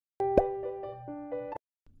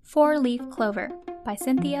Four-Leaf Clover by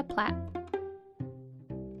Cynthia Platt.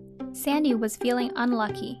 Sandy was feeling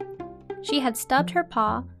unlucky. She had stubbed her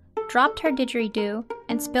paw, dropped her didgeridoo,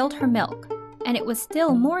 and spilled her milk, and it was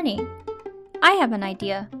still morning. "I have an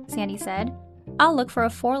idea," Sandy said. "I'll look for a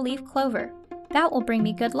four-leaf clover. That will bring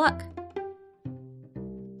me good luck."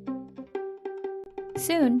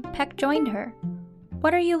 Soon, Peck joined her.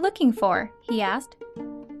 "What are you looking for?" he asked.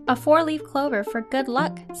 "A four-leaf clover for good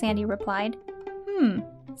luck," Sandy replied.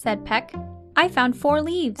 Said Peck. "I found 4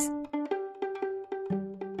 leaves."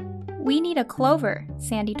 "We need a clover,"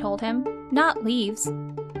 Sandy told him, "not leaves."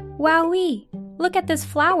 "Wowee! Look at this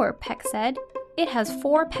flower," Peck said. "It has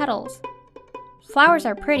 4 petals." "Flowers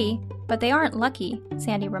are pretty, but they aren't lucky,"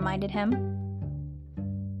 Sandy reminded him.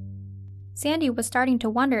 Sandy was starting to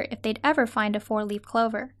wonder if they'd ever find a 4-leaf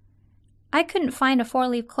clover. "I couldn't find a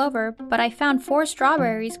 4-leaf clover, but I found 4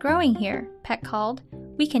 strawberries growing here," Peck called.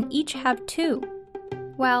 "We can each have 2.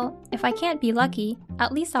 "Well, if I can't be lucky,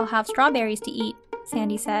 at least I'll have strawberries to eat,"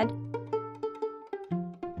 Sandy said.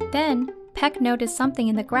 Then, Peck noticed something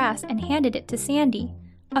in the grass and handed it to Sandy.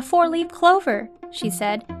 "A 4-leaf clover," she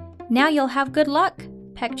said. "Now you'll have good luck,"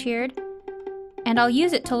 Peck cheered. "And I'll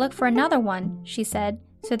use it to look for another one," she said,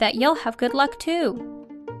 "so that you'll have good luck too."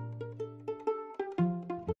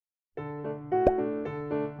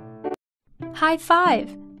 High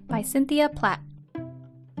Five by Cynthia Platt.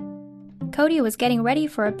 Kodi was getting ready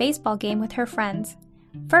for a baseball game with her friends.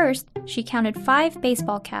 First, she counted 5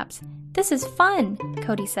 baseball caps. "This is fun,"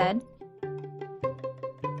 Kodi said.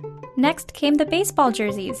 Next came the baseball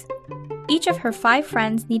jerseys. Each of her 5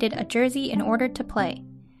 friends needed a jersey in order to play,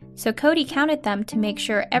 so Kodi counted them to make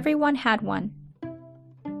sure everyone had one.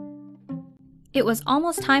 It was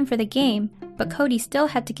almost time for the game, but Kodi still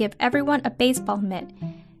had to give everyone a baseball mitt.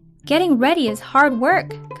 "Getting ready is hard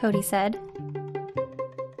work," Kodi said.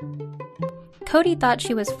 Kodi thought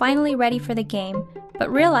she was finally ready for the game, but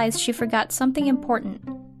realized she forgot something important.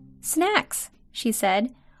 "Snacks," she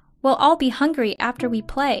said. "We'll all be hungry after we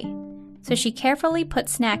play." So she carefully put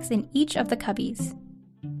snacks in each of the cubbies.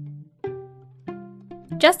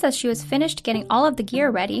 Just as she was finished getting all of the gear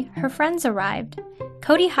ready, her friends arrived.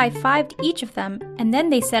 Kodi high-fived each of them, and then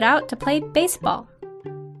they set out to play baseball.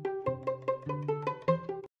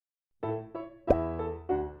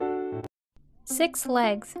 Six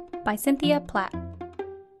Legs by Cynthia Platt.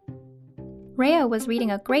 Rhea was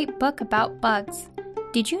reading a great book about bugs.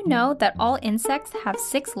 "Did you know that all insects have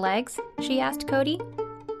 6 legs?" she asked Kodi.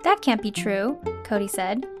 "That can't be true," Kodi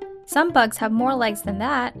said. "Some bugs have more legs than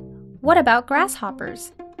that. What about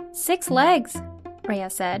grasshoppers?" "6 legs," Rhea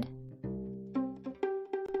said.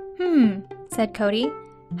 Said Kodi.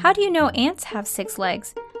 "How do you know ants have 6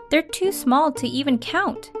 legs? They're too small to even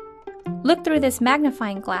count." "Look through this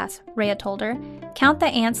magnifying glass," Rhea told her. "Count the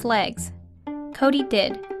ants' legs." Kodi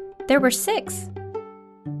did. There were 6.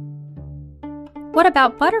 "What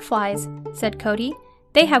about butterflies?" said Kodi.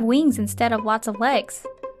 "They have wings instead of lots of legs."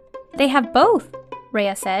 "They have both,"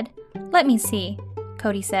 Rhea said. "Let me see,"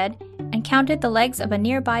 Kodi said, and counted the legs of a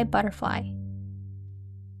nearby butterfly.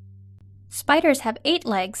 "Spiders have 8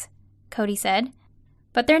 legs," Kodi said.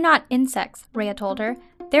 "But they're not insects," Rhea told her.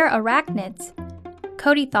 "They're arachnids."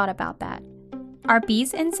 Kodi thought about that. "Are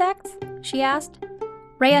bees insects?" she asked.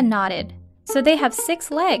 Rhea nodded. "So they have 6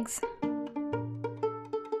 legs."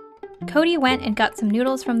 Kodi went and got some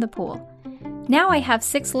noodles from the pool. "Now I have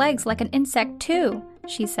 6 legs like an insect too,"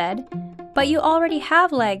 she said. "But you already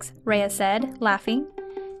have legs," Rhea said, laughing.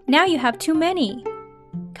 "Now you have too many."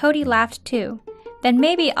 Kodi laughed too. "Then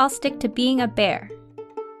maybe I'll stick to being a bear."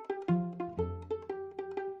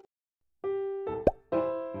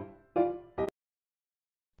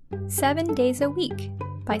 Seven Days a Week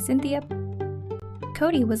by Cynthia.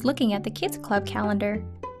 Kodi was looking at the kids' club calendar.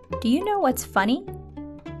 "Do you know what's funny?"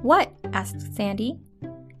 "What?" asked Sandy.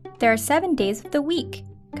 "There are 7 days of the week,"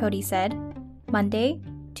 Kodi said. "Monday,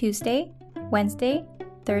 Tuesday, Wednesday,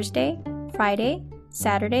 Thursday, Friday,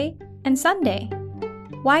 Saturday, and Sunday."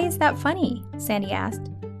 "Why is that funny?" Sandy asked.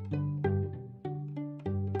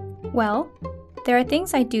 "Well, there are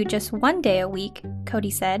things I do just 1 day a week,"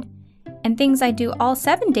 Kodi said, "and things I do all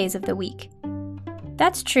 7 days of the week."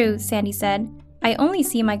 "That's true," Sandy said. "I only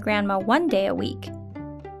see my grandma 1 day a week."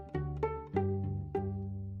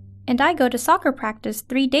 "And I go to soccer practice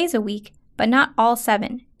 3 days a week, but not all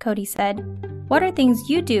 7, Kodi said. "What are things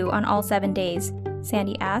you do on all 7 days?"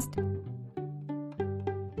 Sandy asked.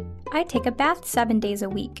 "I take a bath 7 days a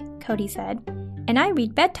week," Kodi said. "And I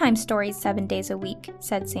read bedtime stories 7 days a week,"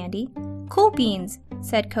 said Sandy. "Cool beans,"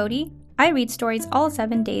 said Kodi. "I read stories all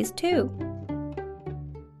 7 days too."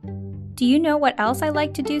 "Do you know what else I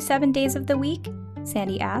like to do 7 days of the week?"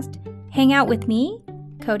 Sandy asked. "Hang out with me?"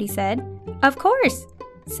 Kodi said. Of course,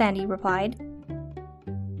 Sandy replied.